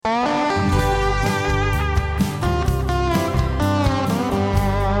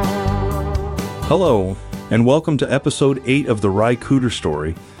Hello, and welcome to episode 8 of the Ry Cooder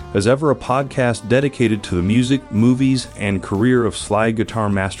Story, as ever a podcast dedicated to the music, movies, and career of slide guitar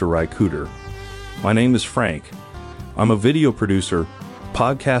master Ry Cooder. My name is Frank. I'm a video producer,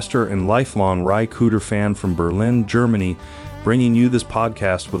 podcaster, and lifelong Ry Cooder fan from Berlin, Germany, bringing you this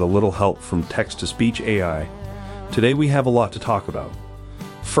podcast with a little help from text-to-speech AI. Today we have a lot to talk about.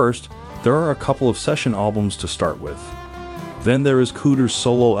 First, there are a couple of session albums to start with. Then there is Cooder's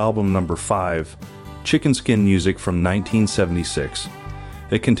solo album number 5, Chicken Skin Music from 1976.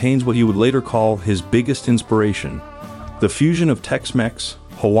 It contains what he would later call his biggest inspiration, the fusion of Tex-Mex,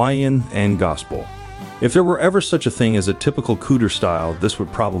 Hawaiian, and gospel. If there were ever such a thing as a typical Cooder style, this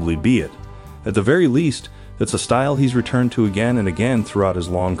would probably be it. At the very least, it's a style he's returned to again and again throughout his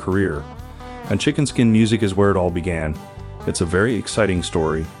long career. And Chicken Skin Music is where it all began. It's a very exciting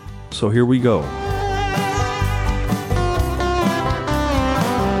story. So here we go.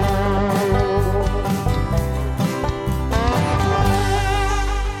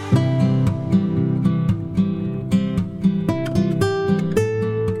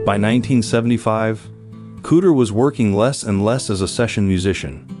 By 1975, Cooder was working less and less as a session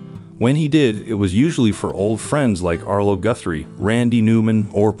musician. When he did, it was usually for old friends like Arlo Guthrie, Randy Newman,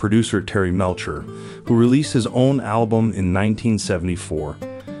 or producer Terry Melcher, who released his own album in 1974.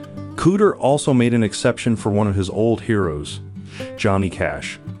 Cooder also made an exception for one of his old heroes, Johnny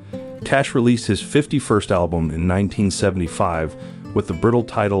Cash. Cash released his 51st album in 1975 with the brittle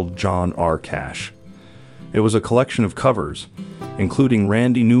title John R. Cash. It was a collection of covers, including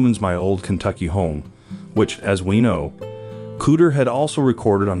Randy Newman's My Old Kentucky Home, which, as we know, Cooder had also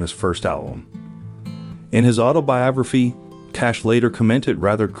recorded on his first album. In his autobiography, Cash later commented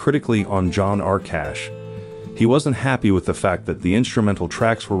rather critically on John R. Cash. He wasn't happy with the fact that the instrumental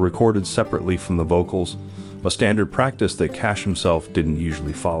tracks were recorded separately from the vocals, a standard practice that Cash himself didn't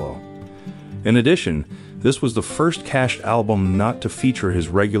usually follow. In addition, this was the first Cash album not to feature his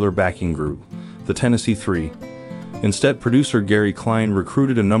regular backing group, the Tennessee Three. Instead, producer Gary Klein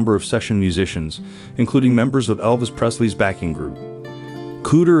recruited a number of session musicians, including members of Elvis Presley's backing group.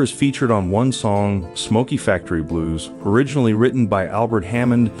 Cooder is featured on one song, Smoky Factory Blues, originally written by Albert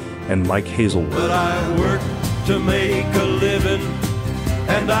Hammond and Mike Hazelwood. But I work to make a living,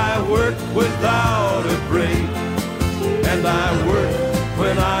 and I work without a break, and I work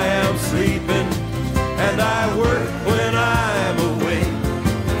when I am sleeping, and I work when I'm awake.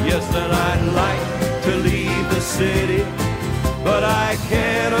 Yes, and I'd like to leave the city, but I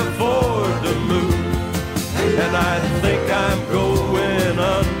can't afford to move, and I think I'm going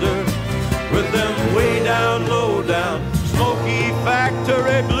under with them way down, low down, Smoky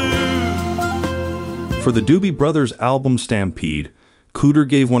Factory Blues. For the Doobie Brothers album Stampede, Cooder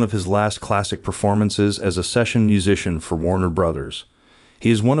gave one of his last classic performances as a session musician for Warner Brothers.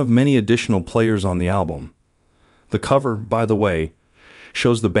 He is one of many additional players on the album. The cover, by the way,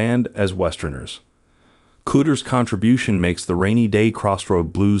 shows the band as Westerners. Cooder's contribution makes the Rainy Day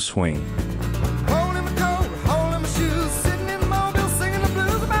Crossroad Blues swing. Holding my coat, holding my shoes, sitting in the mobile, singing the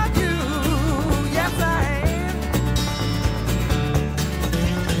blues about you. Yes, I am.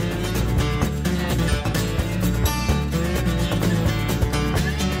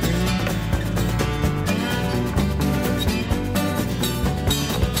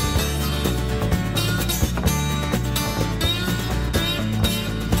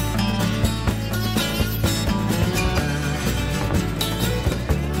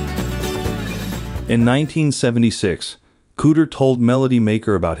 In 1976, Cooder told Melody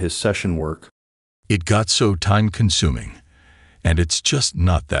Maker about his session work. It got so time-consuming, and it's just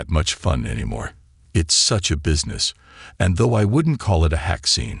not that much fun anymore. It's such a business, and though I wouldn't call it a hack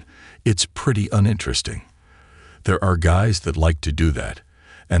scene, it's pretty uninteresting. There are guys that like to do that,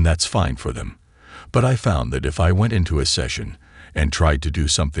 and that's fine for them. But I found that if I went into a session and tried to do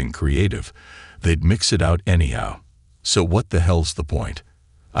something creative, they'd mix it out anyhow. So what the hell's the point?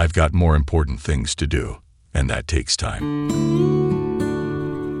 I've got more important things to do, and that takes time.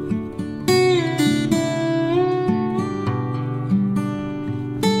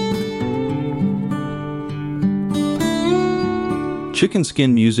 Chicken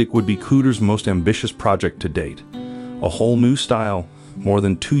Skin Music would be Cooder's most ambitious project to date. A whole new style, more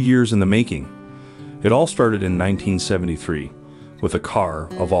than 2 years in the making. It all started in 1973, with a car,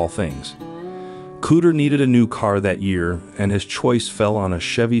 of all things. Cooder needed a new car that year, and his choice fell on a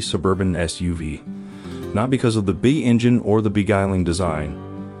Chevy Suburban SUV. Not because of the big engine or the beguiling design.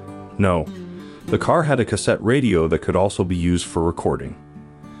 No, the car had a cassette radio that could also be used for recording.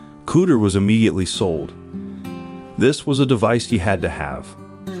 Cooder was immediately sold. This was a device he had to have.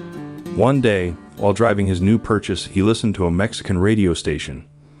 One day, while driving his new purchase, he listened to a Mexican radio station.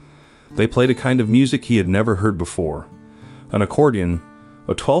 They played a kind of music he had never heard before. An accordion,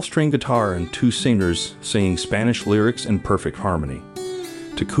 a 12-string guitar, and two singers singing Spanish lyrics in perfect harmony.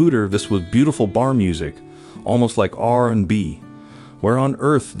 To Cooter, this was beautiful bar music, almost like R&B. Where on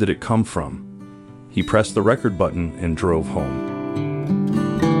earth did it come from? He pressed the record button and drove home.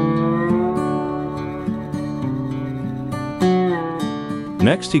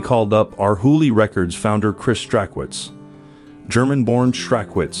 Next, he called up Arhoolie Records founder Chris Strachwitz. German-born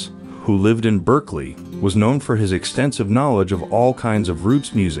Strachwitz, who lived in Berkeley, was known for his extensive knowledge of all kinds of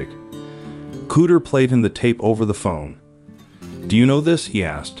roots music. Cooter played him the tape over the phone. "Do you know this?" he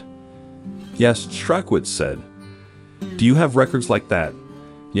asked. "Yes," Strachwitz said. "Do you have records like that?"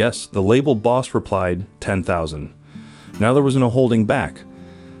 "Yes," the label boss replied, 10,000. Now there was no holding back.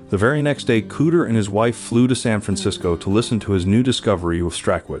 The very next day, Cooter and his wife flew to San Francisco to listen to his new discovery with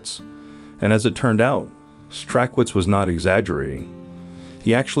Strachwitz. And as it turned out, Strachwitz was not exaggerating.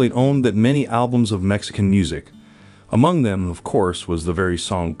 He actually owned that many albums of Mexican music. Among them, of course, was the very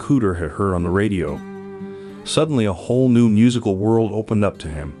song Cooter had heard on the radio. Suddenly, a whole new musical world opened up to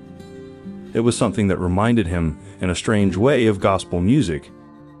him. It was something that reminded him, in a strange way, of gospel music.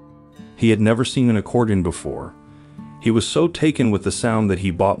 He had never seen an accordion before. He was so taken with the sound that he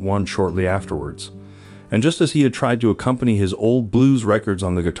bought one shortly afterwards. And just as he had tried to accompany his old blues records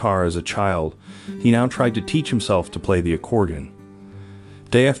on the guitar as a child, he now tried to teach himself to play the accordion.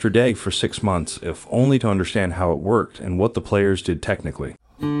 Day after day for 6 months, if only to understand how it worked and what the players did technically.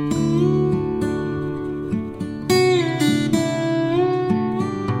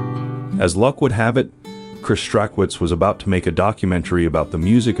 As luck would have it, Chris Strachwitz was about to make a documentary about the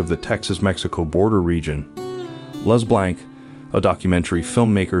music of the Texas-Mexico border region. Les Blanc, a documentary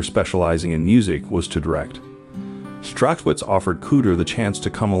filmmaker specializing in music, was to direct. Strachwitz offered Cooter the chance to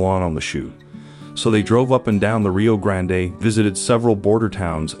come along on the shoot. So they drove up and down the Rio Grande, visited several border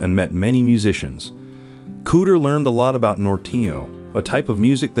towns, and met many musicians. Cooter learned a lot about norteño, a type of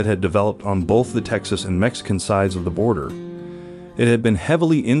music that had developed on both the Texas and Mexican sides of the border. It had been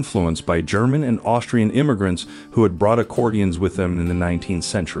heavily influenced by German and Austrian immigrants who had brought accordions with them in the 19th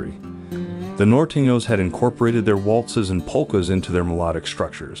century. The norteños had incorporated their waltzes and polkas into their melodic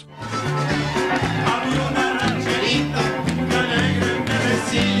structures.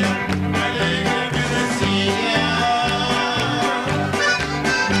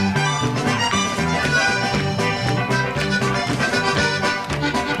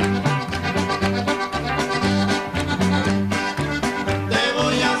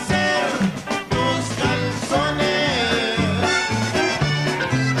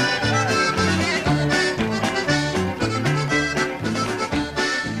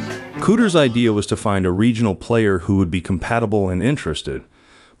 Cooter's idea was to find a regional player who would be compatible and interested,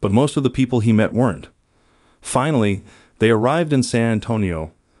 but most of the people he met weren't. Finally, they arrived in San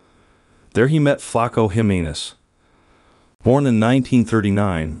Antonio. There he met Flaco Jimenez. Born in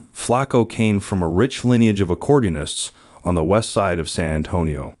 1939, Flaco came from a rich lineage of accordionists on the west side of San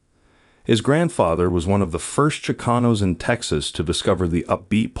Antonio. His grandfather was one of the first Chicanos in Texas to discover the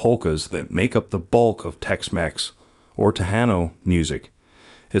upbeat polkas that make up the bulk of Tex-Mex, or Tejano, music.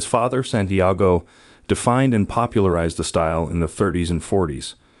 His father, Santiago, defined and popularized the style in the 30s and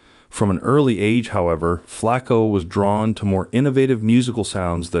 40s. From an early age, however, Flaco was drawn to more innovative musical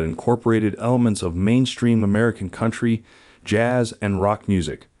sounds that incorporated elements of mainstream American country, jazz, and rock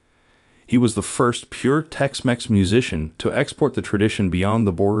music. He was the first pure Tex-Mex musician to export the tradition beyond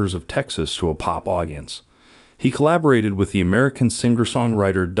the borders of Texas to a pop audience. He collaborated with the American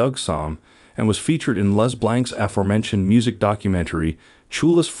singer-songwriter Doug Sahm and was featured in Les Blanc's aforementioned music documentary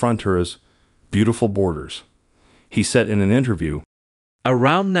Chulas Fronteras, Beautiful Borders. He said in an interview,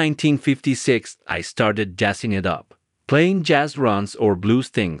 "Around 1956, I started jazzing it up, playing jazz runs or blues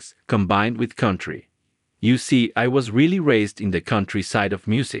things combined with country. You see, I was really raised in the country side of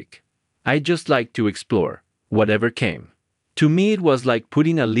music. I just liked to explore, whatever came. To me, it was like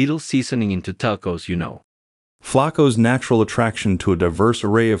putting a little seasoning into tacos, you know." Flaco's natural attraction to a diverse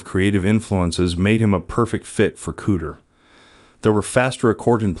array of creative influences made him a perfect fit for Cooter. There were faster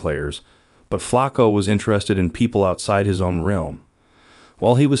accordion players, but Flaco was interested in people outside his own realm.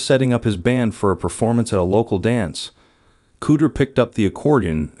 While he was setting up his band for a performance at a local dance, Cooter picked up the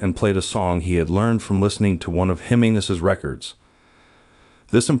accordion and played a song he had learned from listening to one of Jimenez's records.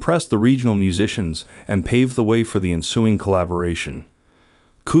 This impressed the regional musicians and paved the way for the ensuing collaboration.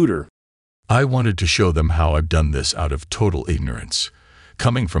 Cooter, I wanted to show them how I've done this out of total ignorance,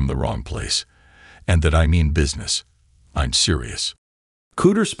 coming from the wrong place, and that I mean business. I'm serious.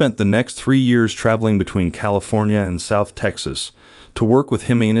 Cooter spent the next 3 years traveling between California and South Texas to work with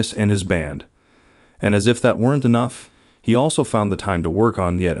Jimenez and his band. And as if that weren't enough, He also found the time to work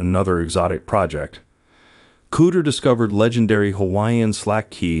on yet another exotic project. Cooder discovered legendary Hawaiian slack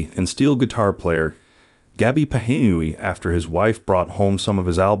key and steel guitar player Gabi Pahinui after his wife brought home some of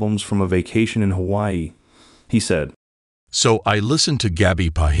his albums from a vacation in Hawaii. He said, "So I listened to Gabi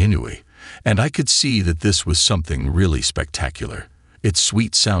Pahinui, and I could see that this was something really spectacular. It's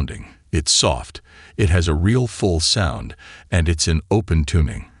sweet sounding, it's soft, it has a real full sound, and it's in open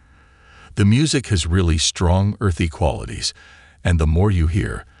tuning. The music has really strong, earthy qualities, and the more you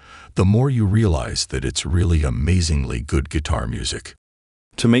hear, the more you realize that it's really amazingly good guitar music."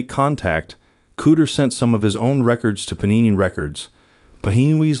 To make contact, Cooder sent some of his own records to Panini Records,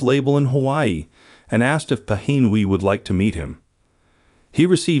 Pahinui's label in Hawaii, and asked if Pahinui would like to meet him. He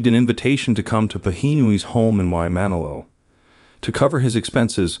received an invitation to come to Pahinui's home in Waimanalo. To cover his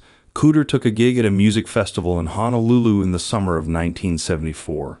expenses, Cooder took a gig at a music festival in Honolulu in the summer of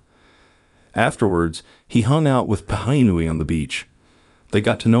 1974. Afterwards, he hung out with Pahinui on the beach. They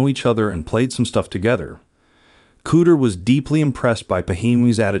got to know each other and played some stuff together. Cooder was deeply impressed by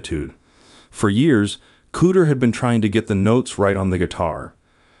Pahinui's attitude. For years, Cooder had been trying to get the notes right on the guitar.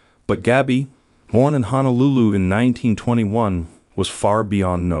 But Gabi, born in Honolulu in 1921, was far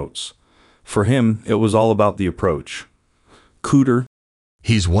beyond notes. For him, it was all about the approach. Cooder,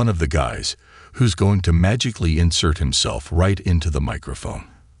 "He's one of the guys who's going to magically insert himself right into the microphone,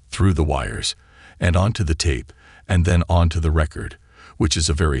 through the wires, and onto the tape, and then onto the record, which is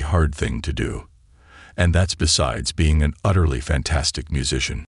a very hard thing to do. And that's besides being an utterly fantastic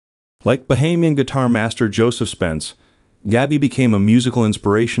musician." Like Bahamian guitar master Joseph Spence, Gabi became a musical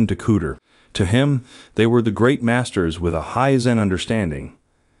inspiration to Cooder. To him, they were the great masters with a high Zen understanding.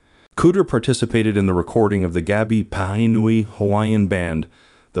 Cooder participated in the recording of the Gabi Pahinui Hawaiian Band,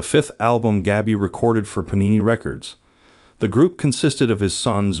 the fifth album Gabi recorded for Panini Records. The group consisted of his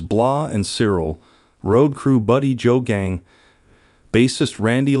sons Blah and Cyril, road crew buddy Joe Gang, bassist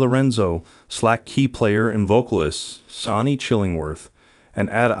Randy Lorenzo, slack key player and vocalist Sonny Chillingworth, and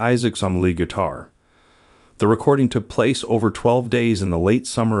Ad Isaacs on lead guitar. The recording took place over 12 days in the late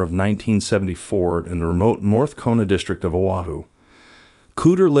summer of 1974 in the remote North Kona district of Oahu.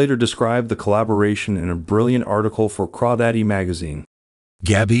 Cooder later described the collaboration in a brilliant article for Crawdaddy magazine.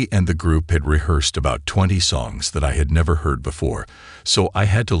 Gabi and the group had rehearsed about 20 songs that I had never heard before, so I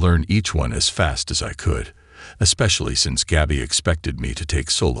had to learn each one as fast as I could, especially since Gabi expected me to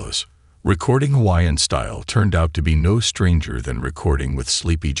take solos. Recording Hawaiian style turned out to be no stranger than recording with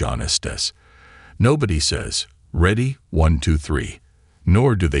Sleepy John Estes. Nobody says, "Ready, 1, 2, 3,"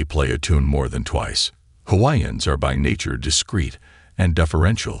 nor do they play a tune more than twice. Hawaiians are by nature discreet and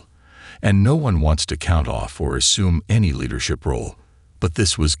deferential, and no one wants to count off or assume any leadership role. But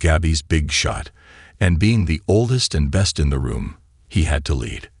this was Gabi's big shot, and being the oldest and best in the room, he had to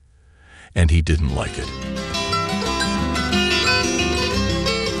lead. And he didn't like it.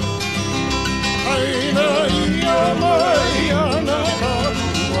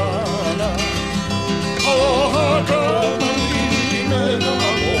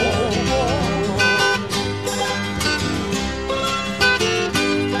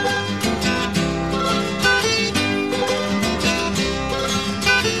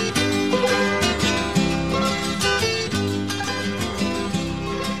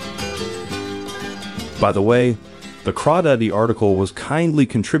 By the way, the Crawdaddy article was kindly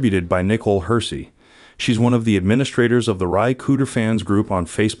contributed by Nicole Hersey. She's one of the administrators of the Rai Cooder Fans group on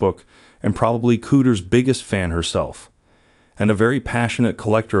Facebook and probably Cooder's biggest fan herself, and a very passionate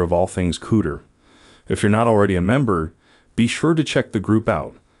collector of all things Cooder. If you're not already a member, be sure to check the group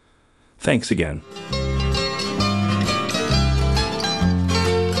out. Thanks again.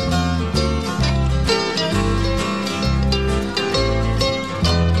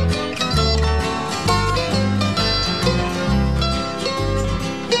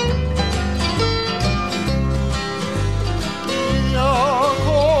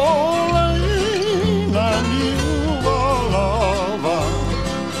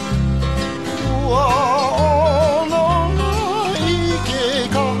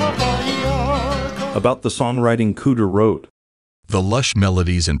 About the songwriting Cooder wrote, "The lush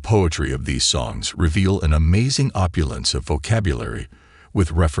melodies and poetry of these songs reveal an amazing opulence of vocabulary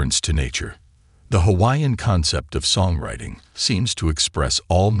with reference to nature. The Hawaiian concept of songwriting seems to express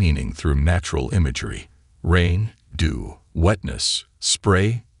all meaning through natural imagery: rain, dew, wetness,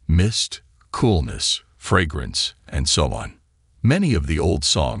 spray, mist, coolness, fragrance, and so on. Many of the old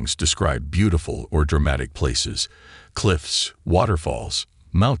songs describe beautiful or dramatic places, cliffs, waterfalls,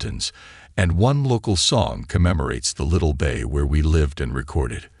 mountains, and one local song commemorates the little bay where we lived and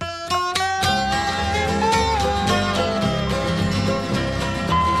recorded.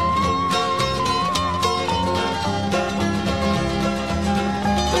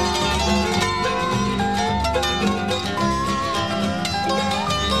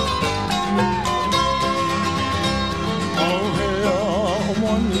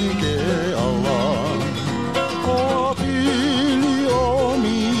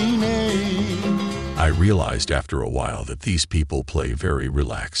 realized after a while that these people play very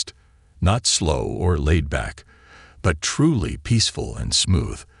relaxed, not slow or laid back, but truly peaceful and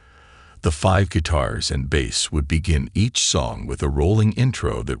smooth. The 5 guitars and bass would begin each song with a rolling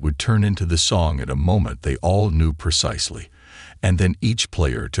intro that would turn into the song at a moment they all knew precisely, and then each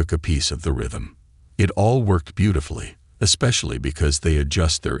player took a piece of the rhythm. It all worked beautifully, especially because they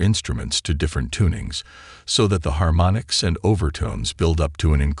adjust their instruments to different tunings, so that the harmonics and overtones build up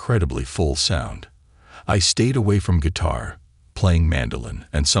to an incredibly full sound. I stayed away from guitar, playing mandolin,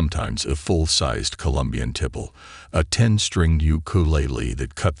 and sometimes a full-sized Colombian tipple, a 10-stringed ukulele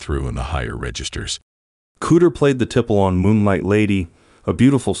that cut through in the higher registers. Cooder played the tipple on Moonlight Lady, a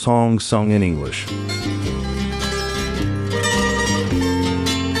beautiful song sung in English.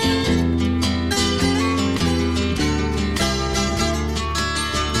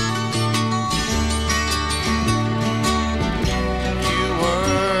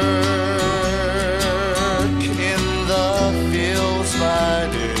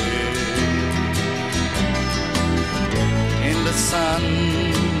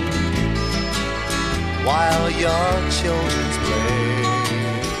 While your children's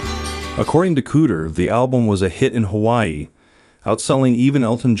play. According to Cooder, the album was a hit in Hawaii, outselling even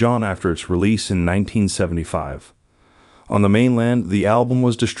Elton John after its release in 1975. On the mainland, the album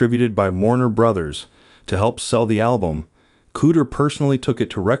was distributed by Warner Brothers. To help sell the album, Cooder personally took it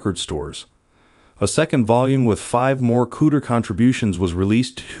to record stores. A second volume with 5 more Cooder contributions was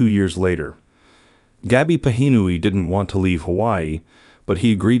released 2 years later. Gabi Pahinui didn't want to leave Hawaii, but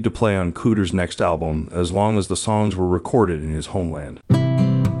he agreed to play on Cooder's next album as long as the songs were recorded in his homeland.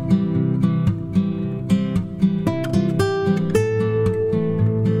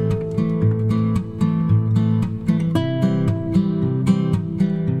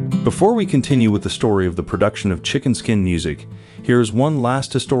 Before we continue with the story of the production of Chicken Skin music, here is one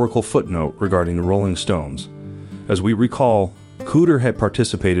last historical footnote regarding the Rolling Stones. As we recall, Cooder had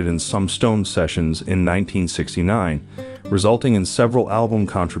participated in some Stones sessions in 1969, resulting in several album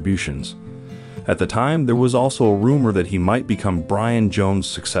contributions. At the time, there was also a rumor that he might become Brian Jones'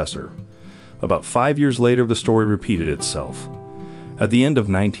 successor. About 5 years later, the story repeated itself. At the end of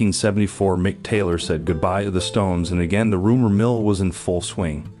 1974, Mick Taylor said goodbye to the Stones, and again the rumor mill was in full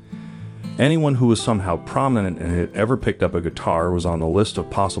swing. Anyone who was somehow prominent and had ever picked up a guitar was on the list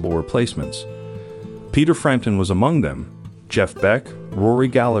of possible replacements. Peter Frampton was among them, Jeff Beck, Rory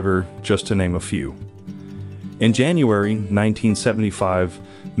Gallagher, just to name a few. In January 1975,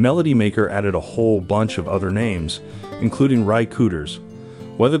 Melody Maker added a whole bunch of other names, including Ry Cooder's.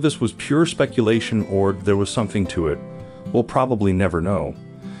 Whether this was pure speculation or there was something to it, we'll probably never know.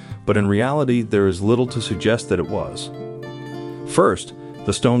 But in reality, there is little to suggest that it was. First,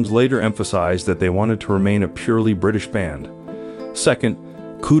 the Stones later emphasized that they wanted to remain a purely British band. Second,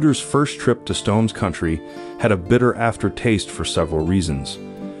 Cooder's first trip to Stones country had a bitter aftertaste for several reasons.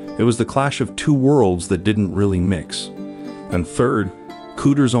 It was the clash of two worlds that didn't really mix. And third,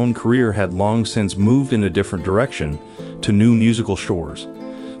 Cooder's own career had long since moved in a different direction, to new musical shores.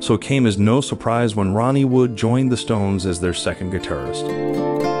 So it came as no surprise when Ronnie Wood joined the Stones as their second guitarist.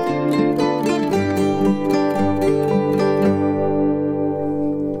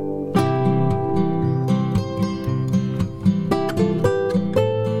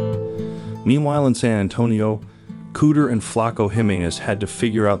 Meanwhile in San Antonio, Cooder and Flaco Jimenez had to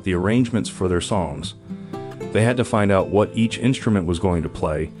figure out the arrangements for their songs. They had to find out what each instrument was going to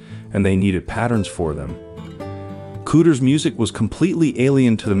play, and they needed patterns for them. Cooder's music was completely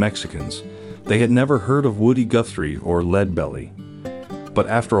alien to the Mexicans. They had never heard of Woody Guthrie or Leadbelly. But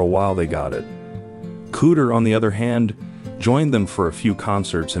after a while they got it. Cooder, on the other hand, joined them for a few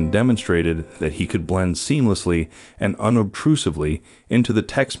concerts and demonstrated that he could blend seamlessly and unobtrusively into the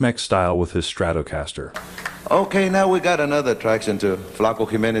Tex-Mex style with his Stratocaster. Okay, now we got another attraction to Flaco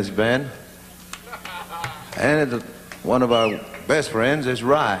Jimenez band. And one of our best friends is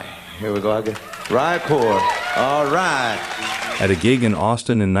Ry. Here we go again. Ry Cord. All right. At a gig in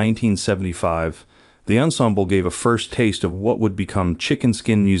Austin in 1975, the ensemble gave a first taste of what would become Chicken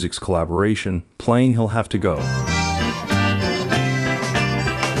Skin Music's collaboration, playing He'll Have to Go.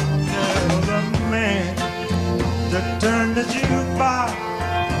 Turn the jukebox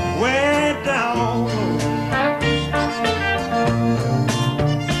way down low.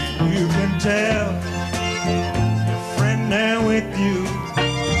 You can tell your friend there with you,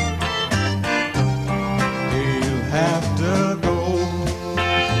 he'll have to go.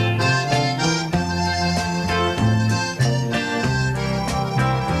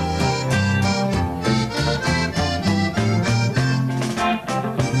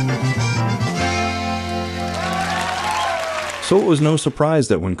 So it was no surprise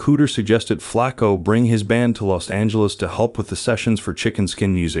that when Cooder suggested Flacco bring his band to Los Angeles to help with the sessions for Chicken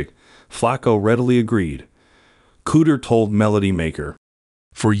Skin Music, Flacco readily agreed. Cooder told Melody Maker,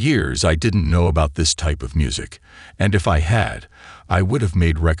 "For years I didn't know about this type of music, and if I had, I would have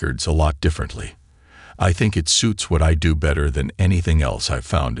made records a lot differently. I think it suits what I do better than anything else I've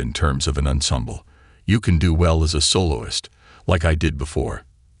found in terms of an ensemble. You can do well as a soloist, like I did before.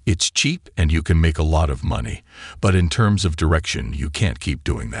 It's cheap and you can make a lot of money, but in terms of direction, you can't keep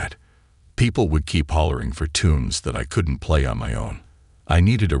doing that. People would keep hollering for tunes that I couldn't play on my own. I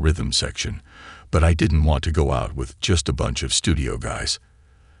needed a rhythm section, but I didn't want to go out with just a bunch of studio guys.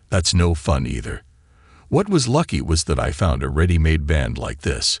 That's no fun either. What was lucky was that I found a ready-made band like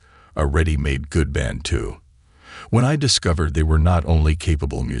this, a ready-made good band too. When I discovered they were not only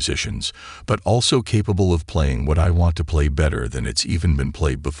capable musicians, but also capable of playing what I want to play better than it's even been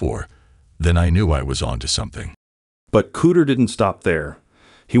played before, then I knew I was onto something." But Cooder didn't stop there.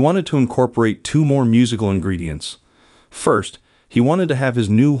 He wanted to incorporate 2 more musical ingredients. First, he wanted to have his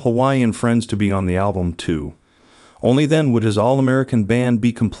new Hawaiian friends to be on the album too. Only then would his all-American band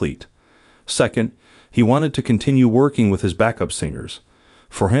be complete. Second, he wanted to continue working with his backup singers.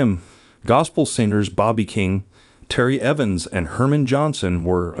 For him, gospel singers Bobby King, Terry Evans, and Herman Johnson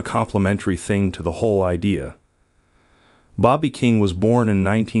were a complementary thing to the whole idea. Bobby King was born in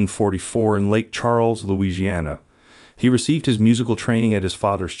 1944 in Lake Charles, Louisiana. He received his musical training at his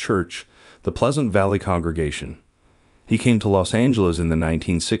father's church, the Pleasant Valley Congregation. He came to Los Angeles in the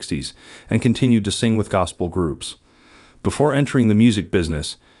 1960s and continued to sing with gospel groups. Before entering the music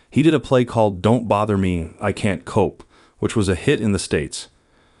business, he did a play called Don't Bother Me, I Can't Cope, which was a hit in the States.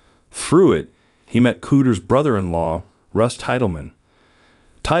 Through it, he met Cooder's brother-in-law, Russ Titelman.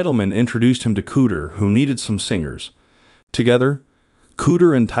 Titelman introduced him to Cooder, who needed some singers. Together,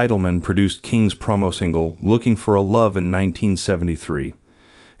 Cooder and Titelman produced King's promo single, Looking for a Love, in 1973.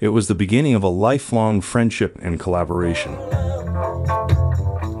 It was the beginning of a lifelong friendship and collaboration.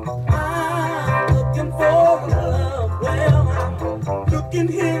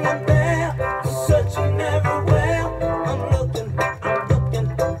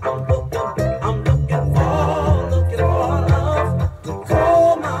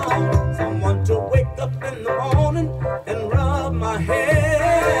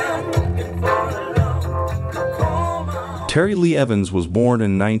 Terry Lee Evans was born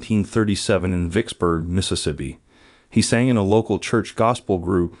in 1937 in Vicksburg, Mississippi. He sang in a local church gospel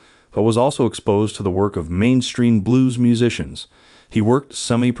group, but was also exposed to the work of mainstream blues musicians. He worked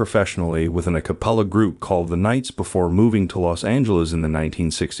semi-professionally with an a cappella group called The Knights before moving to Los Angeles in the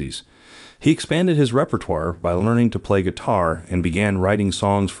 1960s. He expanded his repertoire by learning to play guitar and began writing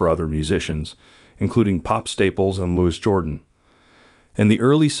songs for other musicians, including Pop Staples and Louis Jordan. In the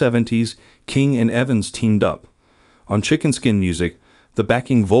early 70s, King and Evans teamed up. On Chicken Skin Music, the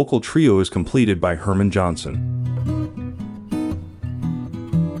backing vocal trio is completed by Herman Johnson.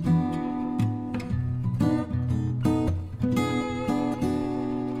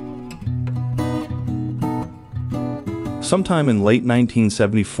 Sometime in late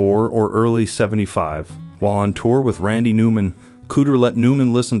 1974 or early 75, while on tour with Randy Newman, Cooder let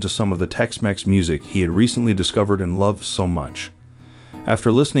Newman listen to some of the Tex-Mex music he had recently discovered and loved so much.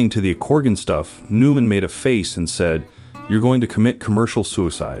 After listening to the accordion stuff, Newman made a face and said, "You're going to commit commercial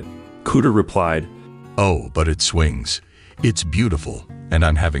suicide." Cooder replied, "Oh, but it swings. It's beautiful, and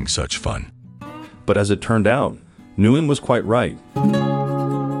I'm having such fun." But as it turned out, Newman was quite right.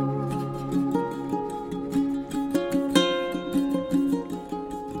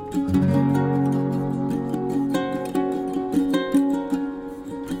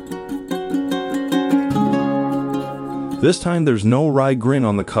 This time there's no wry grin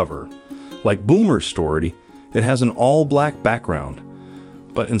on the cover. Like Boomer's story, it has an all-black background.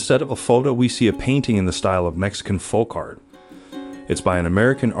 But instead of a photo, we see a painting in the style of Mexican folk art. It's by an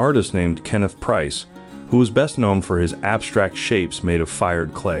American artist named Kenneth Price, who is best known for his abstract shapes made of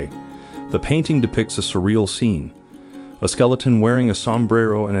fired clay. The painting depicts a surreal scene. A skeleton wearing a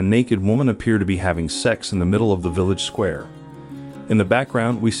sombrero and a naked woman appear to be having sex in the middle of the village square. In the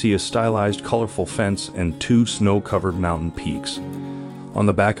background, we see a stylized, colorful fence and 2 snow-covered mountain peaks. On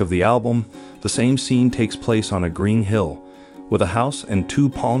the back of the album, the same scene takes place on a green hill, with a house and 2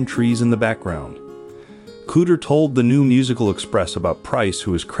 palm trees in the background. Cooder told the New Musical Express about Price,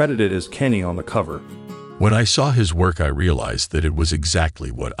 who is credited as Kenny on the cover. "When I saw his work, I realized that it was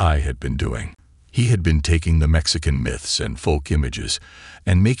exactly what I had been doing. He had been taking the Mexican myths and folk images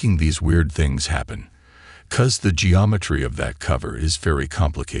and making these weird things happen. 'Cause the geometry of that cover is very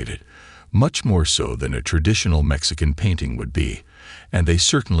complicated, much more so than a traditional Mexican painting would be, and they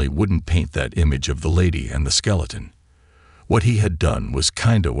certainly wouldn't paint that image of the lady and the skeleton. What he had done was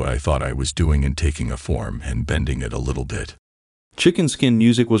kinda what I thought I was doing in taking a form and bending it a little bit. Chicken Skin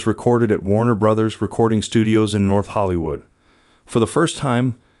music was recorded at Warner Brothers Recording Studios in North Hollywood. For the first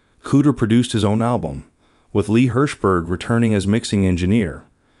time, Cooder produced his own album, with Lee Hirschberg returning as mixing engineer.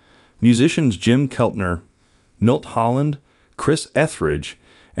 Musicians Jim Keltner, Milt Holland, Chris Etheridge,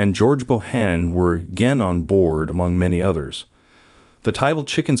 and George Bohan were again on board, among many others. The title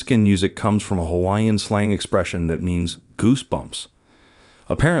Chicken Skin music comes from a Hawaiian slang expression that means goosebumps.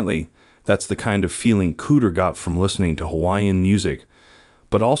 Apparently, that's the kind of feeling Cooder got from listening to Hawaiian music,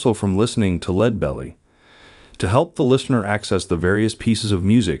 but also from listening to Leadbelly. To help the listener access the various pieces of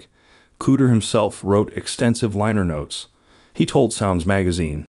music, Cooder himself wrote extensive liner notes. He told Sounds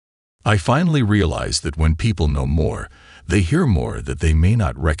magazine, I finally realized that when people know more, they hear more that they may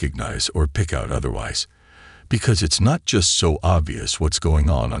not recognize or pick out otherwise. Because it's not just so obvious what's going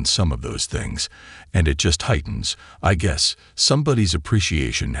on some of those things, and it just heightens, I guess, somebody's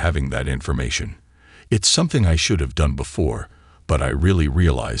appreciation having that information. It's something I should have done before, but I really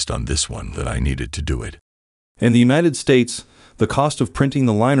realized on this one that I needed to do it. In the United States, the cost of printing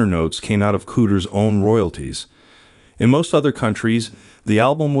the liner notes came out of Cooder's own royalties. In most other countries, the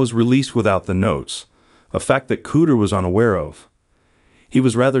album was released without the notes, a fact that Cooder was unaware of. He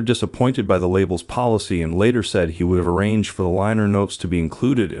was rather disappointed by the label's policy and later said he would have arranged for the liner notes to be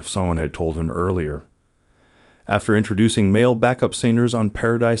included if someone had told him earlier. After introducing male backup singers on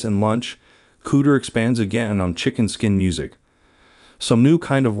Paradise and Lunch, Cooder expands again on Chicken Skin music. Some new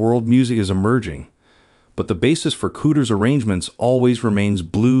kind of world music is emerging, but the basis for Cooder's arrangements always remains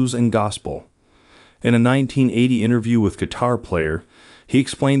blues and gospel. In a 1980 interview with Guitar Player, he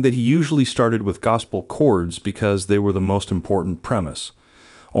explained that he usually started with gospel chords because they were the most important premise.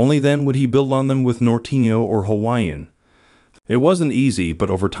 Only then would he build on them with Norteño or Hawaiian. It wasn't easy, but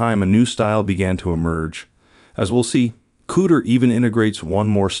over time a new style began to emerge. As we'll see, Cooder even integrates one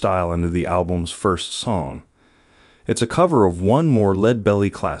more style into the album's first song. It's a cover of one more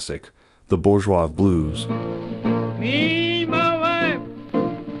Leadbelly classic, The Bourgeois Blues. Me, my wife,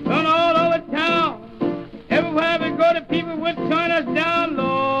 run all over town. Everywhere we go, the people would turn us down,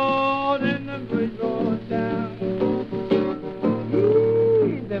 Lord, and the bourgeois down.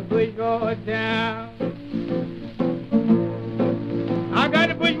 Ooh, the bourgeois down. I got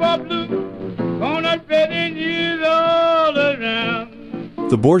the bourgeois blues, gone up bedding years all around.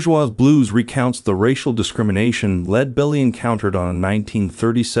 The Bourgeois Blues recounts the racial discrimination Leadbelly encountered on a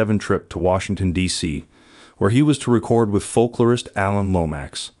 1937 trip to Washington, D.C., where he was to record with folklorist Alan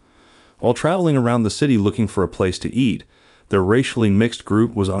Lomax. While traveling around the city looking for a place to eat, their racially mixed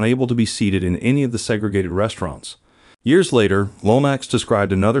group was unable to be seated in any of the segregated restaurants. Years later, Lomax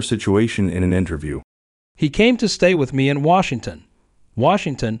described another situation in an interview. He came to stay with me in Washington.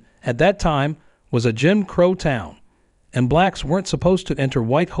 Washington, at that time, was a Jim Crow town, and blacks weren't supposed to enter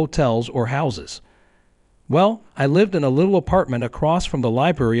white hotels or houses. Well, I lived in a little apartment across from the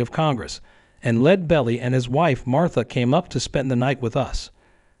Library of Congress, and Leadbelly and his wife Martha came up to spend the night with us.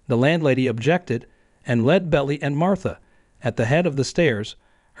 The landlady objected, and Leadbelly and Martha, at the head of the stairs,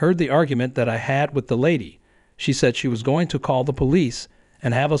 heard the argument that I had with the lady. She said she was going to call the police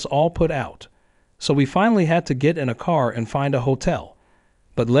and have us all put out. So we finally had to get in a car and find a hotel.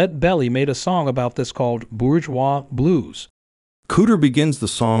 But Leadbelly made a song about this called Bourgeois Blues. Cooder begins the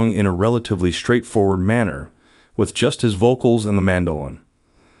song in a relatively straightforward manner, with just his vocals and the mandolin.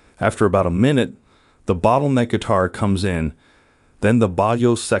 After about a minute, the bottleneck guitar comes in, then the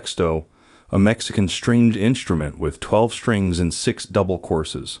bajo sexto, a Mexican stringed instrument with 12 strings and 6 double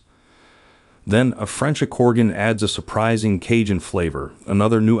courses. Then a French accordion adds a surprising Cajun flavor,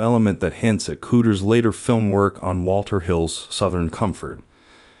 another new element that hints at Cooder's later film work on Walter Hill's Southern Comfort.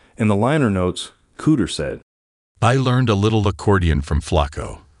 In the liner notes, Cooder said, I learned a little accordion from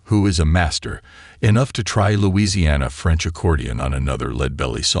Flacco, who is a master, enough to try Louisiana French accordion on another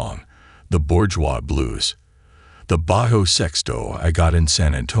Leadbelly song, The Bourgeois Blues. The bajo sexto I got in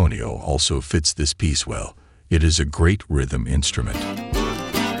San Antonio also fits this piece well. It is a great rhythm instrument. I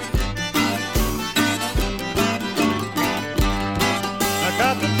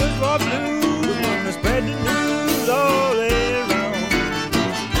got the bourgeois blues and I spread the news all around.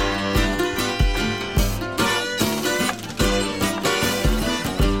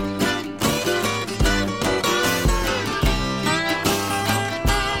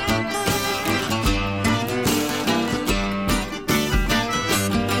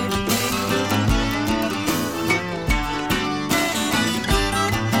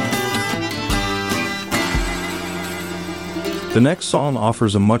 The next song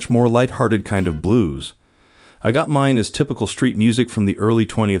offers a much more lighthearted kind of blues. I Got Mine is typical street music from the early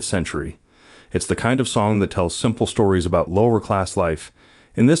 20th century. It's the kind of song that tells simple stories about lower-class life,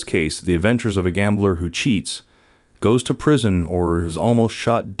 in this case, the adventures of a gambler who cheats, goes to prison, or is almost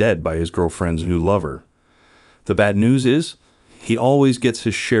shot dead by his girlfriend's new lover. The bad news is, he always gets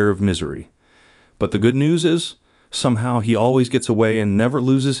his share of misery. But the good news is, somehow he always gets away and never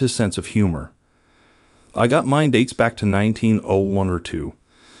loses his sense of humor. I Got Mine dates back to 1901 or 2.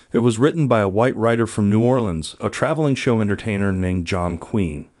 It was written by a white writer from New Orleans, a traveling show entertainer named John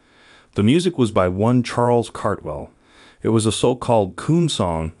Queen. The music was by one Charles Cartwell. It was a so-called coon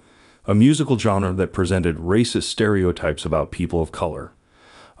song, a musical genre that presented racist stereotypes about people of color.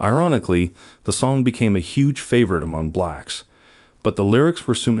 Ironically, the song became a huge favorite among blacks, but the lyrics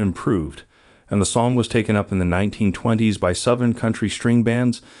were soon improved, and the song was taken up in the 1920s by Southern country string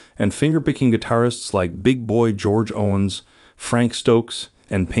bands and finger-picking guitarists like Big Boy George Owens, Frank Stokes,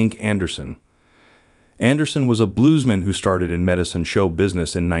 and Pink Anderson. Anderson was a bluesman who started in medicine show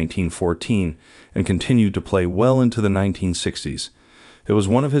business in 1914 and continued to play well into the 1960s. It was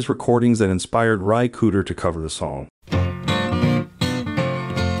one of his recordings that inspired Ry Cooder to cover the song.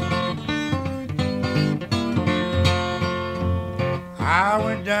 I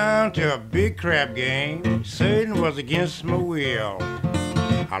went down to a big crap game, Satan was against my will.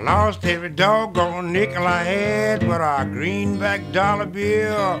 I lost every doggone nickel I had, but a greenback dollar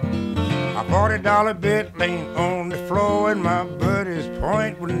bill. A $40 bet laying on the floor, and my buddy's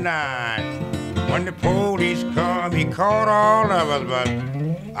point was 9. When the police come, he caught all of us, but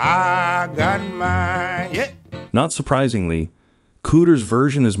I got mine. Yeah. Not surprisingly, Cooder's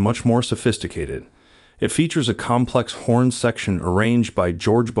version is much more sophisticated. It features a complex horn section arranged by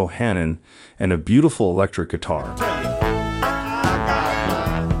George Bohannon and a beautiful electric guitar.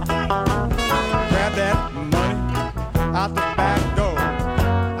 Grab that money out the back door.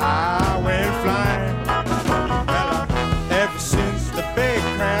 I went flying. Well, ever since the big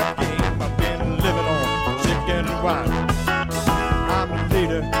crap game, I've been living on chicken and wine. I'm a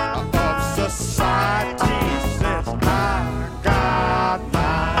leader of society since I got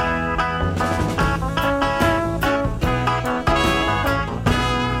mine.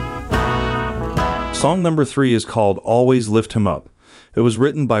 Song number 3 is called Always Lift Him Up. It was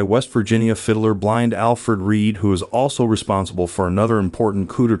written by West Virginia fiddler blind Alfred Reed, who is also responsible for another important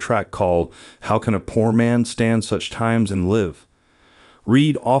Cooder track called How Can a Poor Man Stand Such Times and Live?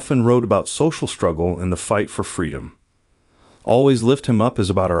 Reed often wrote about social struggle and the fight for freedom. Always Lift Him Up is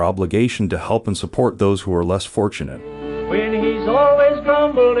about our obligation to help and support those who are less fortunate. When he's always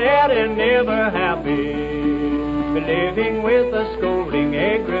grumbled at and never happy, living with a scolding,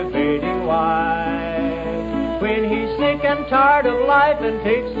 aggravating wife. When he's sick and tired of life and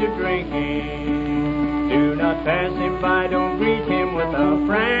takes to drinking, do not pass him by, don't greet him with a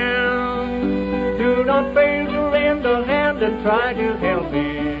frown. Do not fail to lend a hand and try to help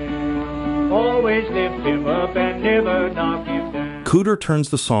him. Always lift him up and never knock him down. Cooder turns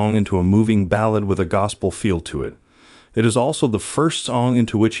the song into a moving ballad with a gospel feel to it. It is also the first song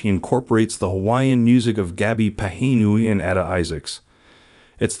into which he incorporates the Hawaiian music of Gabi Pahinui and Ada Isaacs.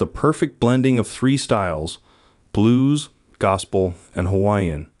 It's the perfect blending of three styles, blues, gospel, and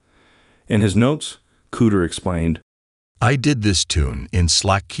Hawaiian. In his notes, Cooder explained, I did this tune in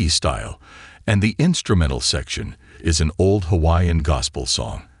slack key style, and the instrumental section is an old Hawaiian gospel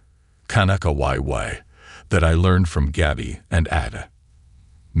song, Kanaka Wai Wai, that I learned from Gabi and Ada.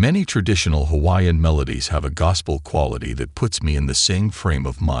 Many traditional Hawaiian melodies have a gospel quality that puts me in the same frame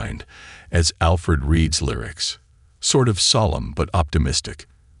of mind as Alfred Reed's lyrics, sort of solemn but optimistic.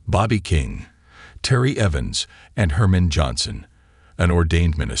 Bobby King, Terry Evans, and Herman Johnson, an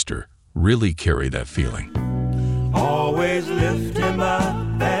ordained minister, really carry that feeling. Always lift him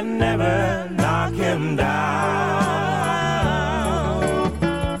up and never knock him down.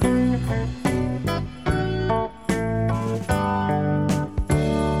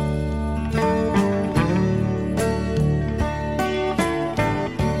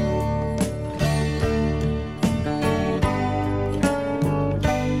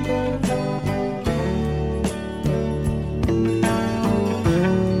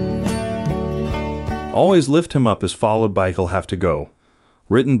 Always Lift Him Up is followed by He'll Have to Go.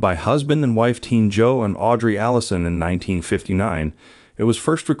 Written by husband and wife Teen Joe and Audrey Allison in 1959, it was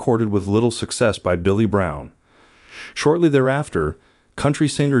first recorded with little success by Billy Brown. Shortly thereafter, country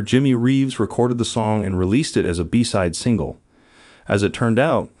singer Jimmy Reeves recorded the song and released it as a B-side single. As it turned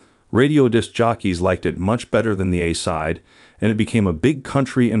out, radio disc jockeys liked it much better than the A-side, and it became a big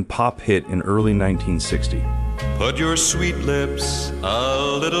country and pop hit in early 1960. Put your sweet lips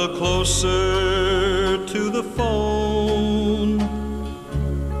a little closer to the phone.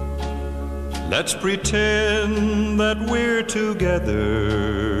 Let's pretend that we're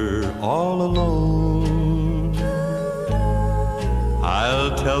together all alone.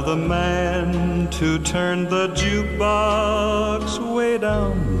 I'll tell the man to turn the jukebox way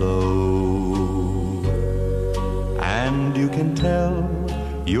down low, and you can tell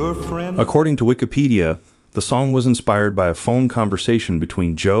your friend. According to Wikipedia, the song was inspired by a phone conversation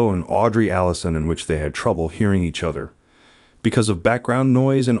between Joe and Audrey Allison in which they had trouble hearing each other. Because of background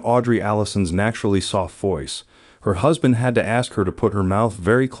noise and Audrey Allison's naturally soft voice, her husband had to ask her to put her mouth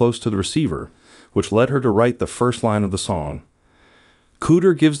very close to the receiver, which led her to write the first line of the song.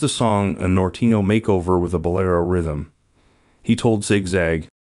 Cooder gives the song a Nortino makeover with a bolero rhythm. He told Zigzag,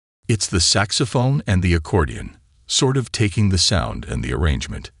 "It's the saxophone and the accordion, sort of taking the sound and the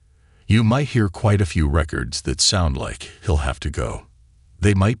arrangement. You might hear quite a few records that sound like He'll Have to Go.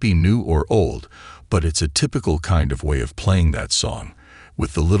 They might be new or old, but it's a typical kind of way of playing that song,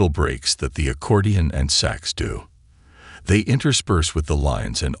 with the little breaks that the accordion and sax do. They intersperse with the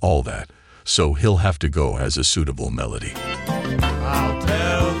lines and all that, so He'll Have to Go has a suitable melody." I'll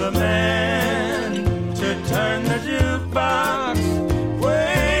tell the man to turn the jukebox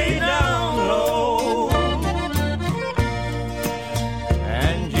way down low,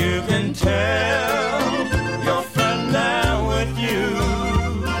 and you can tell your friend there with you,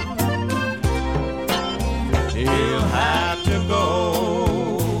 he'll have to go.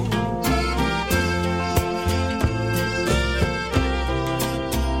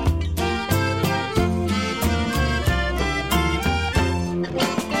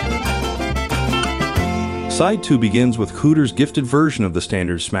 Side 2 begins with Cooder's gifted version of the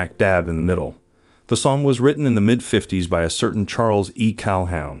standard smack dab in the middle. The song was written in the mid-50s by a certain Charles E.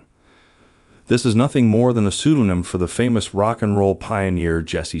 Calhoun. This is nothing more than a pseudonym for the famous rock and roll pioneer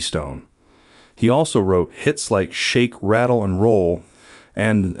Jesse Stone. He also wrote hits like Shake, Rattle, and Roll,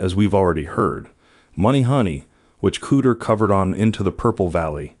 and, as we've already heard, Money Honey, which Cooder covered on Into the Purple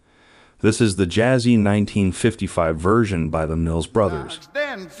Valley. This is the jazzy 1955 version by the Mills Brothers.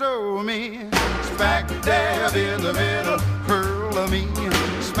 Stand so me, smack dab in the middle, hurl of me,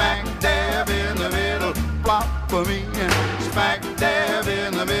 smack dab in the middle, flop of me, smack dab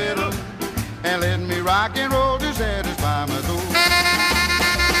in the middle, and let me rock and roll to satisfy my soul.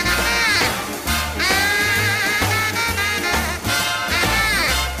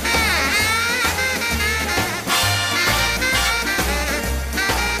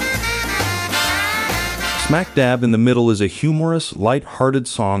 Smack Dab in the Middle is a humorous, light-hearted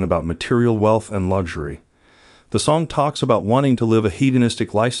song about material wealth and luxury. The song talks about wanting to live a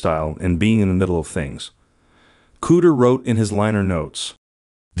hedonistic lifestyle and being in the middle of things. Cooder wrote in his liner notes,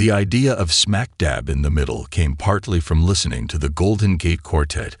 "The idea of smack dab in the middle came partly from listening to the Golden Gate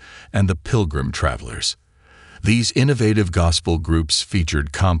Quartet and the Pilgrim Travelers. These innovative gospel groups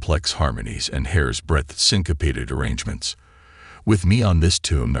featured complex harmonies and hair's-breadth syncopated arrangements. With me on this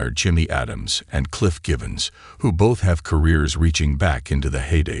tune are Jimmy Adams and Cliff Givens, who both have careers reaching back into the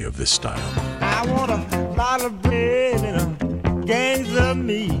heyday of this style." I want a lot of bread and a gangs of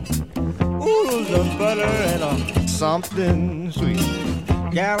meat, oodles of butter and something sweet,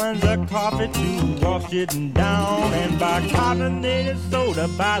 gallons of coffee to wash it down, and buy carbonated soda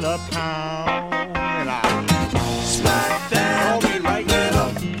by the pound. And I smack down in the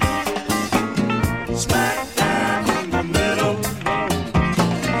middle, smack down in the middle,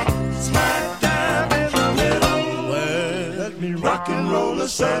 smack down in the middle. Well, let me rock and roll to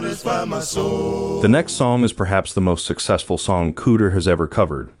satisfy my soul. The next song is perhaps the most successful song Cooder has ever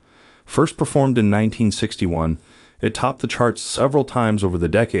covered. First performed in 1961, it topped the charts several times over the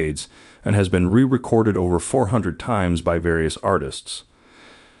decades and has been re-recorded over 400 times by various artists.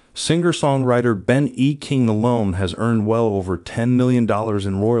 Singer-songwriter Ben E. King alone has earned well over $10 million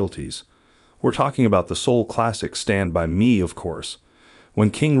in royalties. We're talking about the soul classic Stand By Me, of course. When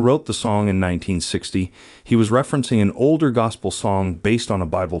King wrote the song in 1960, he was referencing an older gospel song based on a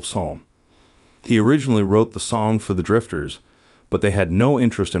Bible psalm. He originally wrote the song for the Drifters, but they had no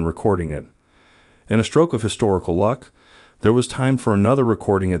interest in recording it. In a stroke of historical luck, there was time for another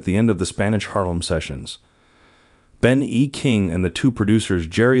recording at the end of the Spanish Harlem sessions. Ben E. King and the two producers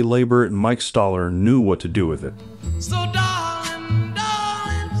Jerry Labor and Mike Stoller knew what to do with it. So darling,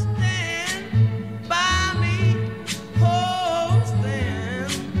 darling, stand by me. Oh,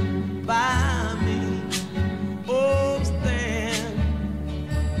 stand by me. Oh, stand.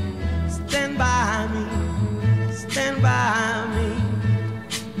 Stand by me. Stand by me.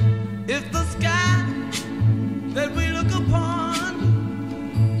 If the sky that we look upon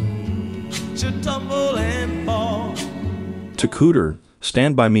should tumble and fall. To Cooder,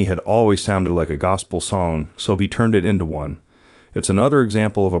 Stand By Me had always sounded like a gospel song, so he turned it into one. It's another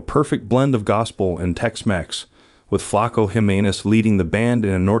example of a perfect blend of gospel and Tex-Mex, with Flaco Jimenez leading the band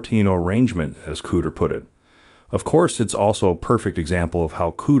in a norteño arrangement, as Cooder put it. Of course, it's also a perfect example of how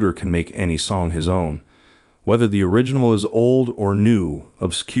Cooder can make any song his own, whether the original is old or new,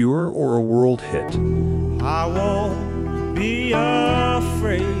 obscure or a world hit. I won't be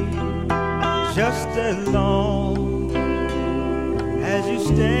afraid just as long as you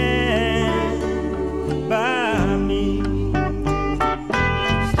stand by me.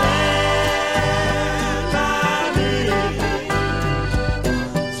 Stand by me.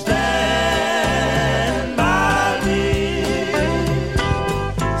 Stand by me.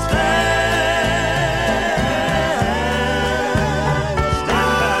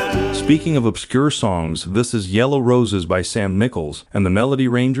 Stand. Speaking of obscure songs, this is Yellow Roses by Sam Nichols and the Melody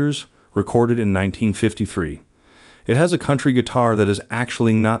Rangers, recorded in 1953. It has a country guitar that is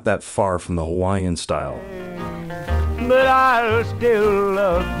actually not that far from the Hawaiian style. But I'll still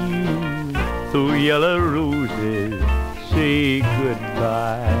love you, so yellow roses say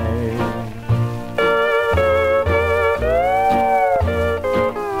goodbye.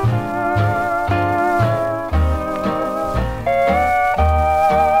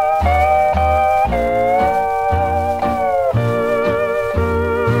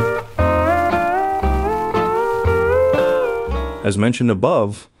 As mentioned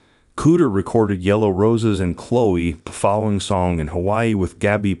above, Cooder recorded Yellow Roses and Chloe, the following song, in Hawaii with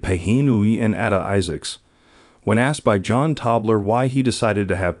Gabby Pahenui and Ada Isaacs. When asked by John Tobler why he decided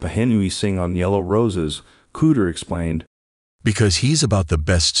to have Pahenui sing on Yellow Roses, Cooder explained, Because he's about the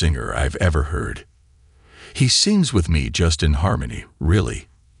best singer I've ever heard. He sings with me just in harmony, really.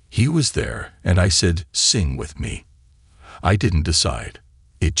 He was there, and I said, sing with me. I didn't decide.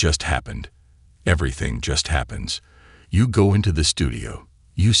 It just happened. Everything just happens. You go into the studio,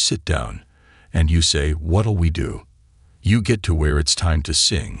 you sit down, and you say, what'll we do? You get to where it's time to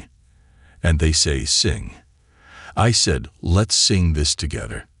sing. And they say, sing. I said, let's sing this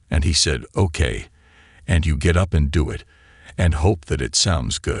together. And he said, okay. And you get up and do it, and hope that it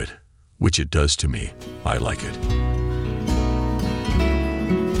sounds good, which it does to me. I like it.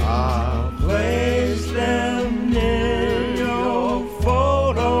 I'll place them near your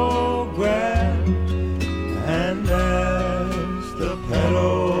photograph, and as the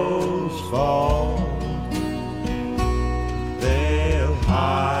petals fall, they'll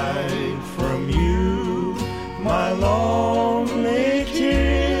hide from you my lonely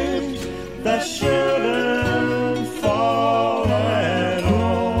tears that shouldn't fall at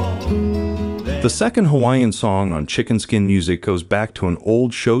all. The second Hawaiian song on Chicken Skin Music goes back to an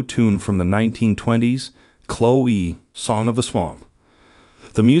old show tune from the 1920s, Chloe, Song of the Swamp.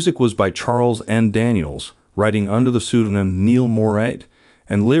 The music was by Charles N. Daniels, writing under the pseudonym Neil Moret,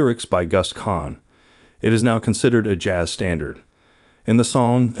 and lyrics by Gus Kahn. It is now considered a jazz standard. In the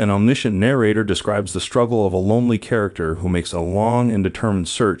song, an omniscient narrator describes the struggle of a lonely character who makes a long and determined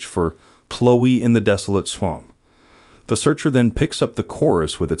search for Chloe in the desolate swamp. The searcher then picks up the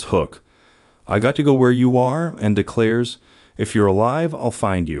chorus with its hook, I got to go where you are, and declares, if you're alive, I'll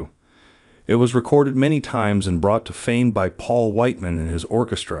find you. It was recorded many times and brought to fame by Paul Whiteman and his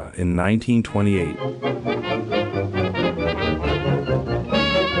orchestra in 1928.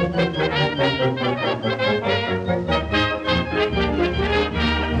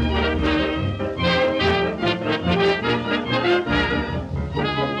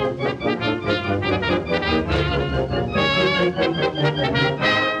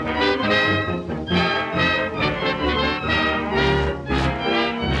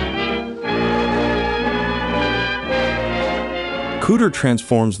 Cooder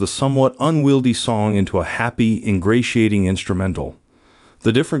transforms the somewhat unwieldy song into a happy, ingratiating instrumental.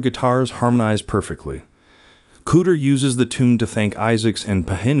 The different guitars harmonize perfectly. Cooder uses the tune to thank Isaacs and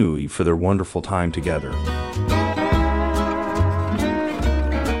Pahenui for their wonderful time together.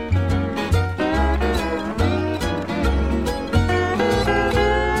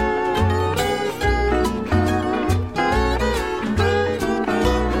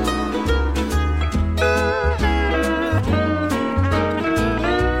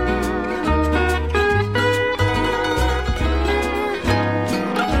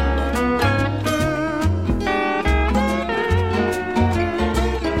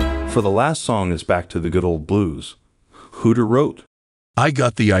 For the last song is back to the good old blues. Cooder wrote, I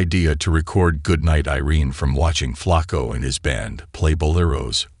got the idea to record Goodnight Irene from watching Flaco and his band play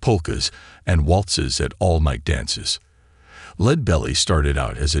boleros, polkas, and waltzes at all-night dances. Lead Belly started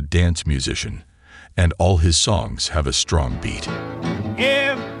out as a dance musician, and all his songs have a strong beat.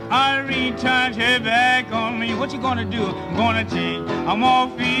 If Irene turns her back on me, what you gonna do? I'm gonna take a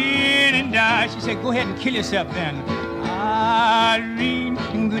morphine and die. She said, go ahead and kill yourself then. Irene,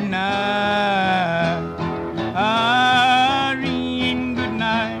 good night. Irene, good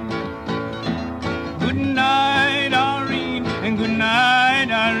night. Good night, Irene, and good night,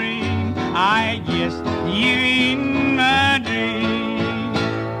 Irene. I just you in my dream.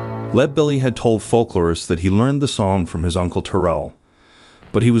 Leadbelly had told folklorists that he learned the song from his Uncle Terrell.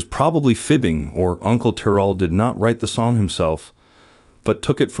 But he was probably fibbing, or Uncle Terrell did not write the song himself, but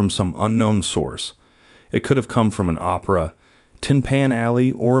took it from some unknown source. It could have come from an opera, Tin Pan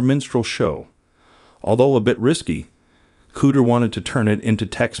Alley, or a minstrel show. Although a bit risky, Cooder wanted to turn it into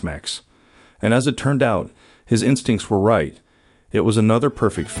Tex-Mex. And as it turned out, his instincts were right. It was another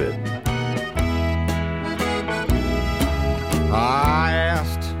perfect fit. I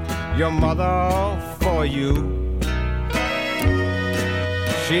asked your mother for you.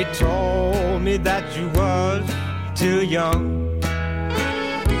 She told me that you was too young.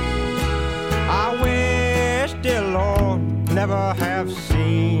 I wish, dear Lord, never have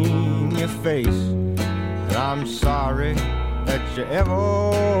seen your face. And I'm sorry that you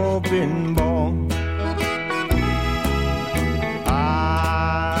ever been born.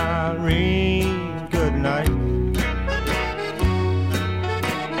 Irene, good night.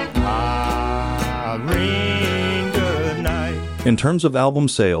 Irene, good night. In terms of album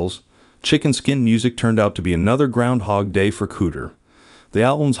sales, Chicken Skin Music turned out to be another Groundhog Day for Cooder. The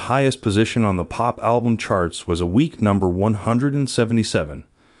album's highest position on the pop album charts was a weak number 177.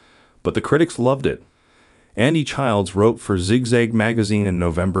 But the critics loved it. Andy Childs wrote for Zigzag magazine in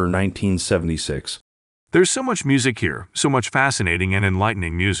November 1976. There's so much music here, so much fascinating and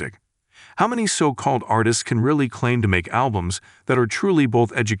enlightening music. How many so-called artists can really claim to make albums that are truly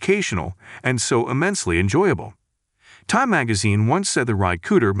both educational and so immensely enjoyable? Time magazine once said that Ry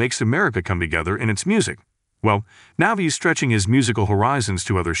Cooder makes America come together in its music. Well, now he's stretching his musical horizons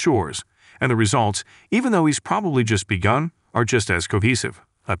to other shores, and the results, even though he's probably just begun, are just as cohesive.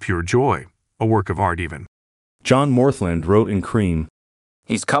 A pure joy. A work of art even. John Morthland wrote in Cream,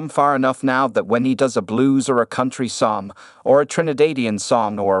 "He's come far enough now that when he does a blues or a country song, or a Trinidadian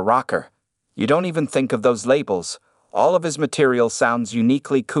song or a rocker, you don't even think of those labels. All of his material sounds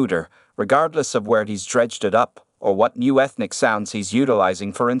uniquely Cooder, regardless of where he's dredged it up, or what new ethnic sounds he's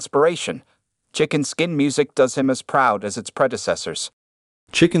utilizing for inspiration. Chicken Skin Music does him as proud as its predecessors."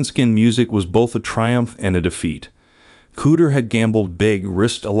 Chicken Skin Music was both a triumph and a defeat. Cooder had gambled big,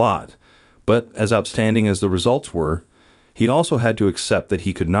 risked a lot, but as outstanding as the results were, he also had to accept that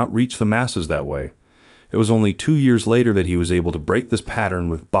he could not reach the masses that way. It was only 2 years later that he was able to break this pattern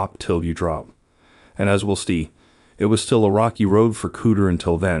with Bop Till You Drop. And as we'll see, it was still a rocky road for Cooder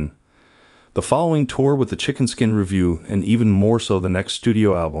until then. The following tour with the Chicken Skin Review, and even more so the next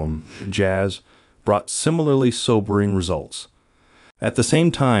studio album, Jazz, brought similarly sobering results. At the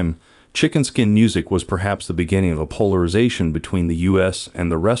same time, Chicken Skin Music was perhaps the beginning of a polarization between the US and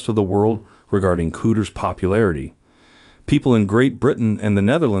the rest of the world regarding Cooder's popularity. People in Great Britain and the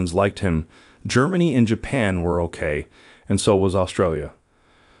Netherlands liked him, Germany and Japan were okay, and so was Australia.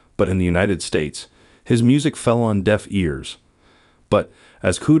 But in the United States, his music fell on deaf ears. But,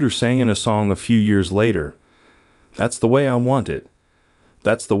 as Cooder sang in a song a few years later, "That's the way I want it.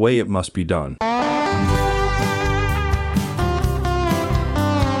 That's the way it must be done."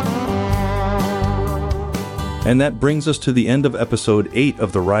 And that brings us to the end of episode 8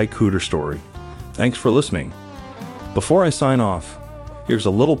 of the Ry Cooder story. Thanks for listening. Before I sign off, here's a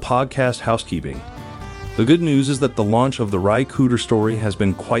little podcast housekeeping. The good news is that the launch of the Ry Cooder story has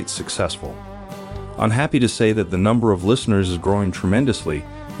been quite successful. I'm happy to say that the number of listeners is growing tremendously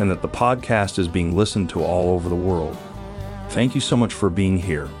and that the podcast is being listened to all over the world. Thank you so much for being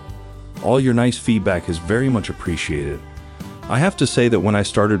here. All your nice feedback is very much appreciated. I have to say that when I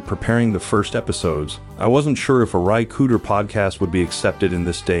started preparing the first episodes, I wasn't sure if a Ry Cooder podcast would be accepted in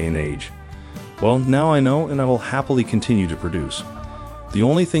this day and age. Well, now I know, and I will happily continue to produce. The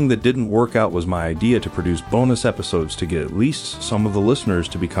only thing that didn't work out was my idea to produce bonus episodes to get at least some of the listeners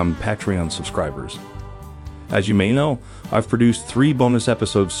to become Patreon subscribers. As you may know, I've produced 3 bonus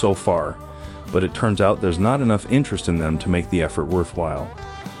episodes so far, but it turns out there's not enough interest in them to make the effort worthwhile.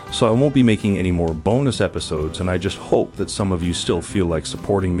 So I won't be making any more bonus episodes, and I just hope that some of you still feel like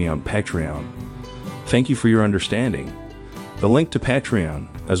supporting me on Patreon. Thank you for your understanding. The link to Patreon,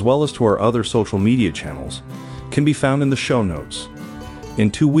 as well as to our other social media channels, can be found in the show notes. In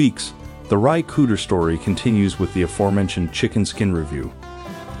 2 weeks, the Ry Cooder story continues with the aforementioned Chicken Skin Review.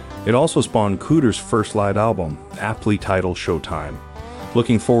 It also spawned Cooder's first live album, aptly titled Showtime.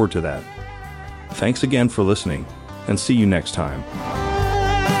 Looking forward to that. Thanks again for listening, and see you next time.